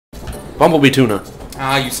Bumblebee tuna.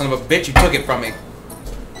 Ah, you son of a bitch! You took it from me.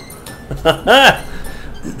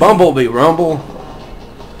 Bumblebee rumble.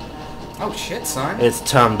 Oh shit, son. It's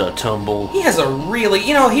time to tumble. He has a really,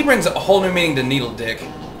 you know, he brings a whole new meaning to needle dick.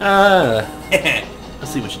 I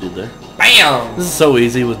see what you did there. Bam! This is so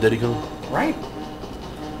easy with Diddy Kong. Right?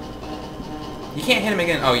 You can't hit him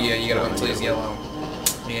again. Oh yeah, you gotta wait until he's yellow.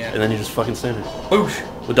 Yeah. And then you just fucking stand it.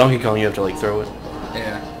 Boosh! With Donkey Kong, you have to like throw it.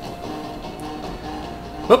 Yeah.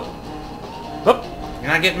 Whoop! Whoop!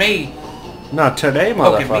 You're not getting me. Not today,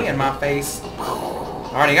 motherfucker. Poking me in my face.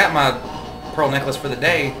 I already got my pearl necklace for the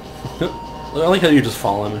day. I like how you just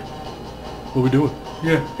fall in there. What we doing?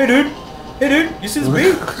 Yeah. Hey dude! Hey dude! You see this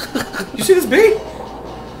bee? You see this bee?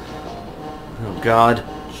 Oh God.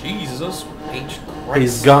 Jesus H. Christ.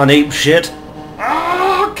 He's gone ape shit.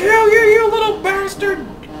 I'll kill you, you little bastard!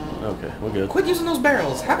 Okay, we're good. Quit using those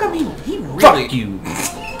barrels. How come he really... Fuck you!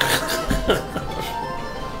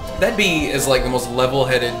 That bee is like the most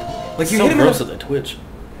level-headed... Like you so hit him gross with at that twitch.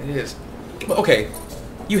 It is. But okay,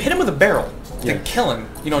 you hit him with a barrel to Yeah. kill him,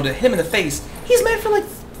 you know, to hit him in the face. He's mad for like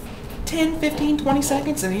 10, 15, 20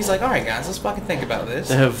 seconds, and he's like, alright guys, let's fucking think about this.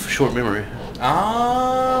 They have short memory.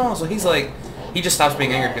 Oh, so he's like... He just stops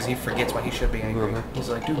being angry because he forgets why he should be angry. He's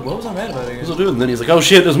like, dude, what was I mad about again? What's it doing? And then he's like, oh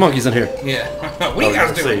shit, there's monkeys in here. Yeah. What are you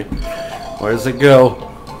guys doing? Where does it go?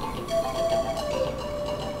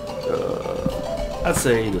 I'd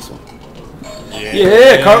say this one.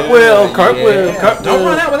 Yeah, cartwheel, cartwheel, yeah. cartwheel. Don't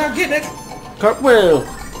run out without getting it. Cartwheel.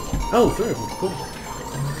 Oh, three. Cool.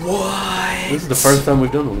 What? This is the first time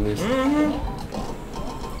we've done one of these.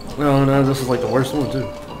 Mm-hmm. No, this is like the worst one too.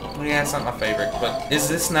 Yeah, it's not my favorite, but is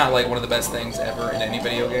this not like one of the best things ever in any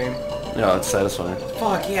video game? Yeah, it's satisfying.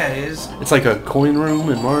 Fuck yeah, it is. It's like a coin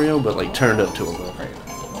room in Mario, but like turned up to a level. Right.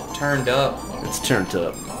 Turned up. It's turned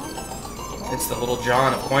up. It's the Little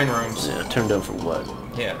John of coin rooms. Yeah, turned up for what?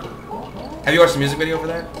 Yeah. Have you watched the music video for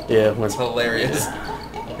that? Yeah, when It's hilarious.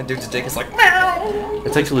 That dude's dick is like, meow.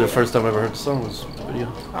 it's actually the first time I ever heard the song was the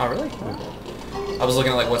video. Oh, really? Yeah. I was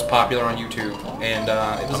looking at like what's popular on YouTube, and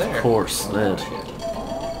it was there. Of course, that. Shit.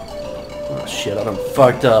 Oh shit, I done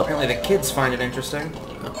fucked up. Apparently the kids find it interesting.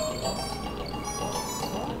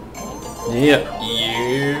 Yeah.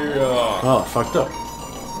 Yeah. Oh, fucked up.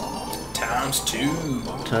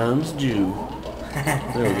 ×2. Times Jew. There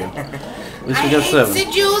we go. At least we got 7. The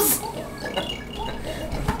Jews.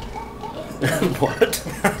 What?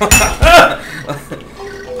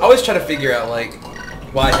 I always try to figure out like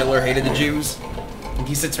why Hitler hated the Jews. And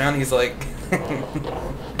he sits around and he's like,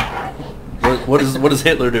 what does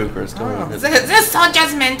Hitler do, Chris? Tell me. They're so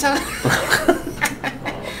judgmental.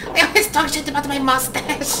 They always talk shit about my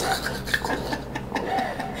mustache.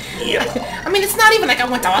 Yeah. I mean, it's not even like I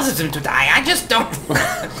want autism to die. I just don't.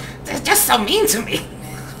 They're just so mean to me.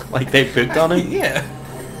 Like they picked on him? yeah.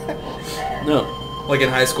 No. Like in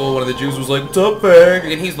high school, one of the Jews was like, "What's up, Peg?"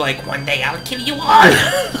 And he's like, one day I'll kill you all.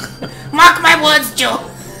 Mark my words, Joe.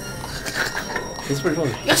 That's pretty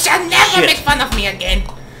funny. You shall never make fun of me again.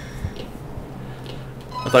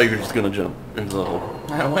 I thought you were just gonna jump into the hole.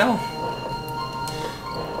 Well,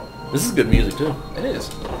 This is good music too. it is.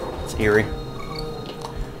 It's eerie.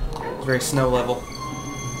 It's very snow level.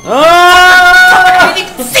 Oh! I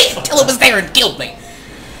didn't even see it until it was there and killed me.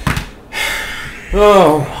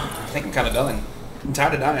 Oh. I think I'm kind of done. I'm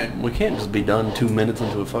tired of dying. We can't just be done 2 minutes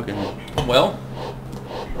into a fucking... Well,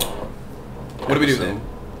 what do we do then?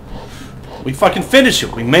 We fucking finish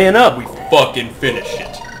it. We man up. We fucking finish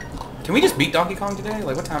it. Can we just beat Donkey Kong today?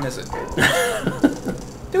 Like, what time is it?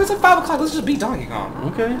 Dude, it's like 5 o'clock. Let's just beat Donkey Kong.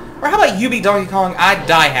 Okay. Or how about you beat Donkey Kong? I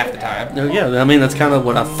die half the time. No, yeah, I mean, that's kind of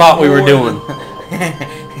what I thought we were doing.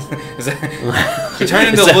 Is that, you turn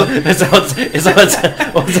into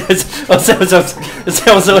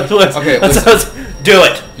Okay, do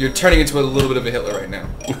it. You're turning into a little bit of a Hitler right now.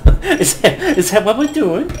 Is that what we're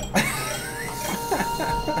doing?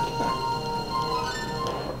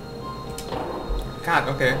 God,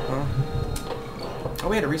 okay. Well. Oh,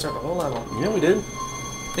 we had to restart the whole level. Yeah, we did.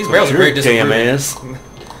 These barrels are very damn disapproving. ass.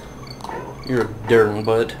 You're a dirty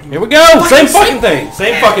butt. Here we go. Same fucking thing.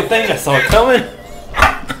 Same fucking thing. I saw it coming.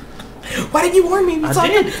 Why didn't you warn me? I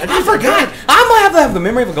did. I forgot. I'm gonna have the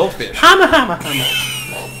memory of a goldfish. Hama.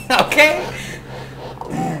 Okay.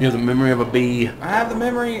 You have the memory of a bee. I have the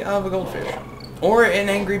memory of a goldfish. Or an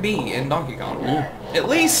angry bee in Donkey Kong. Yeah. At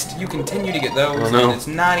least you continue to get those, Well, no. and it's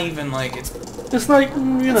not even like it's like,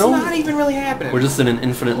 you know. not even really happening. We're just in an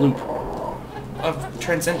infinite loop. Of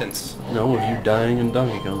transcendence. No, of you dying in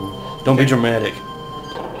Donkey Kong. Don't be dramatic.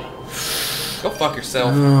 Go fuck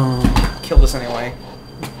yourself. Oh. Kill this anyway.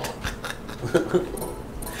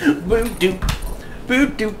 Boom doop.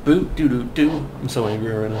 Boot doo boot doo doo doo. I'm so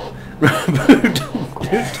angry right now. Boot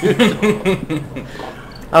doo doo doo.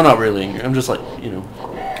 I'm not really angry. I'm just like, you know.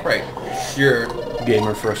 Right. You're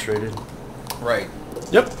Gamer frustrated. right.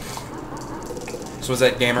 Yep. So was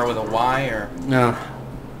that gamer with a Y or? No.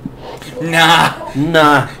 Nah.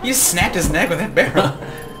 Nah. You snapped his neck with that barrel.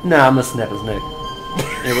 Nah, I'm gonna snap his neck.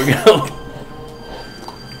 There we go.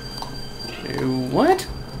 What?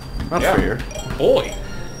 Not Yeah. fair. Boy.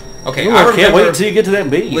 Okay, Ooh, I I remember. can't wait until you get to that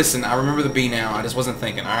B. Listen, I remember the B now. I just wasn't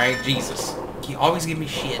thinking. All right, Jesus. You always give me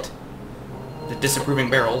shit. The disapproving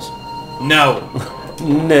barrels. No.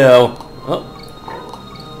 No. Oh.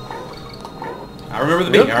 I remember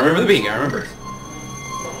the B. Yep. I remember the B. I remember.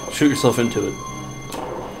 Shoot yourself into it.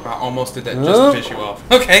 I almost did that just to piss you off.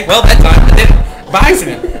 Okay, well that time I did it. By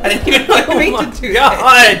accident. I didn't even know I meant to do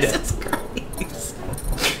that. Jesus Christ.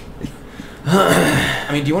 I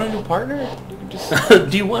mean, do you want a new partner? You can just.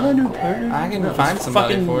 Do you want a new partner? I can No, find it's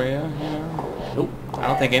somebody fucking- for you. You know. Nope. I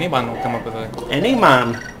don't think anybody will come up with a. Any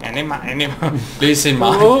man. Any. Listen,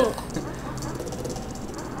 man. Oh.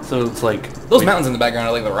 So it's like Those mountains in the background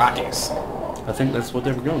are like the Rockies. I think that's what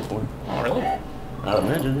they were going for. Oh, really? I'd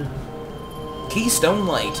imagine. Keystone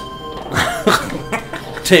Light.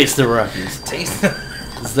 Taste the Rockies. Taste.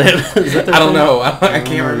 Is that their I don't thing? know. I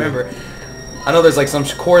can't remember. I know there's like some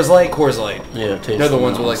Coors Light. Yeah, taste They're the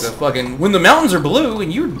ones with like the fucking. When the mountains are blue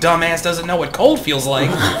and your dumbass doesn't know what cold feels like,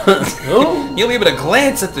 Oh. you'll be able to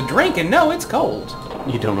glance at the drink and know it's cold.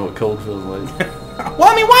 You don't know what cold feels like. Well,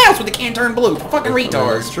 I mean, why else would the can turn blue? Fucking That's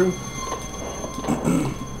retards. true.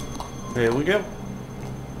 Here we go.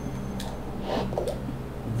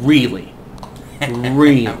 Really?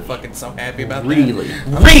 Really? I'm fucking so happy about Really? that.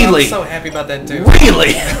 Really? I'm so happy about that too.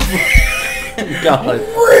 Really? God.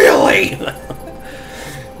 Really?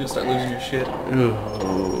 You'll start losing your shit. Oh.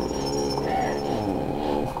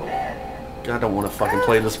 I don't want to fucking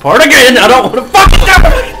play this part again. I don't want to fucking do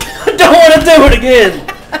it. I don't want to do it again.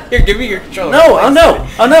 Here, give me your controller. No, I know.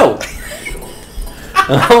 I know.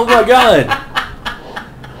 Oh my god.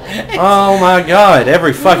 Oh my god.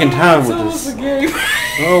 Every fucking time It's with almost this. a game.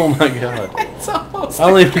 Oh my god. It's almost I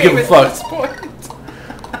don't a even give game a at fuck. this point.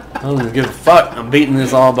 I don't even give a fuck. I'm beating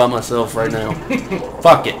this all by myself right now.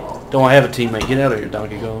 Fuck it. Don't have a teammate. Get out of here,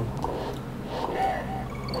 Donkey Kong.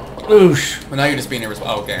 Oosh. Well, now you're just being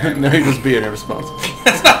irresponsible. Okay. Now you're just being irresponsible.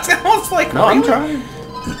 That's almost like. No, I'm really? trying.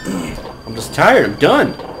 I'm just tired. I'm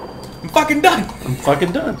done. I'm fucking done. I'm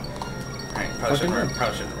fucking done. Alright, probably shouldn't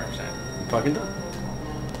reverse that. I'm fucking done.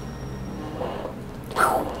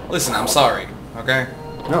 Listen, I'm sorry. Okay.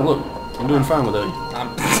 No, look. I'm doing fine without you. I'm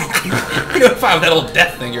you're doing fine with that old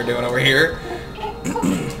death thing you're doing over here.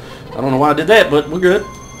 I don't know why I did that, but we're good.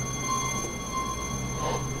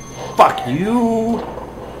 Fuck you.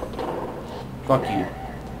 Fuck you.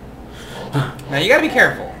 Now you gotta be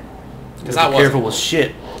careful. Because I Be wasn't. careful with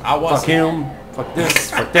shit. I wasn't. Fuck him. Fuck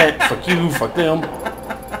this. Fuck that. Fuck you. Fuck them.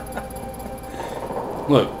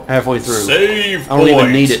 Look, halfway through. Save I don't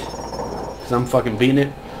even need it. Because I'm fucking beating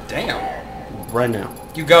it Damn. right now.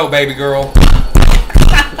 You go, baby girl.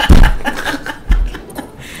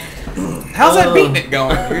 How's that beating it going?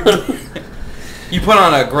 You put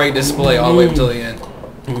on a great display all the way until the end.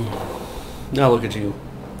 Now look at you.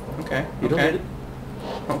 Okay. You don't Okay. need it?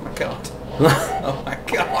 Oh my god. Oh my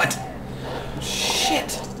god.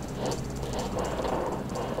 Shit.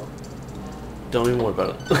 Don't even worry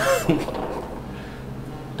about it.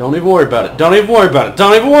 Don't even worry about it. Don't even worry about it.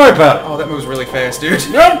 Don't even worry about it. Oh, that moves really fast, dude.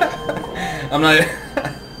 Nope. I'm not.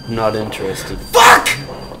 I'm not interested. Fuck!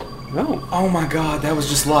 No. Oh my god, that was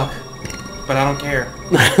just luck. But I don't care.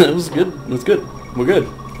 That was good. It was good. We're good.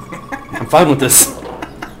 I'm fine with this.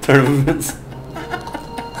 Turn of events.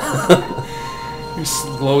 Your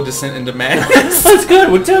slow descent into madness. That's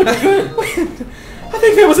good. We're good. We're good. I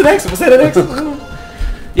think that was an exit. Was that an exit?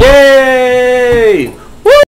 Yay!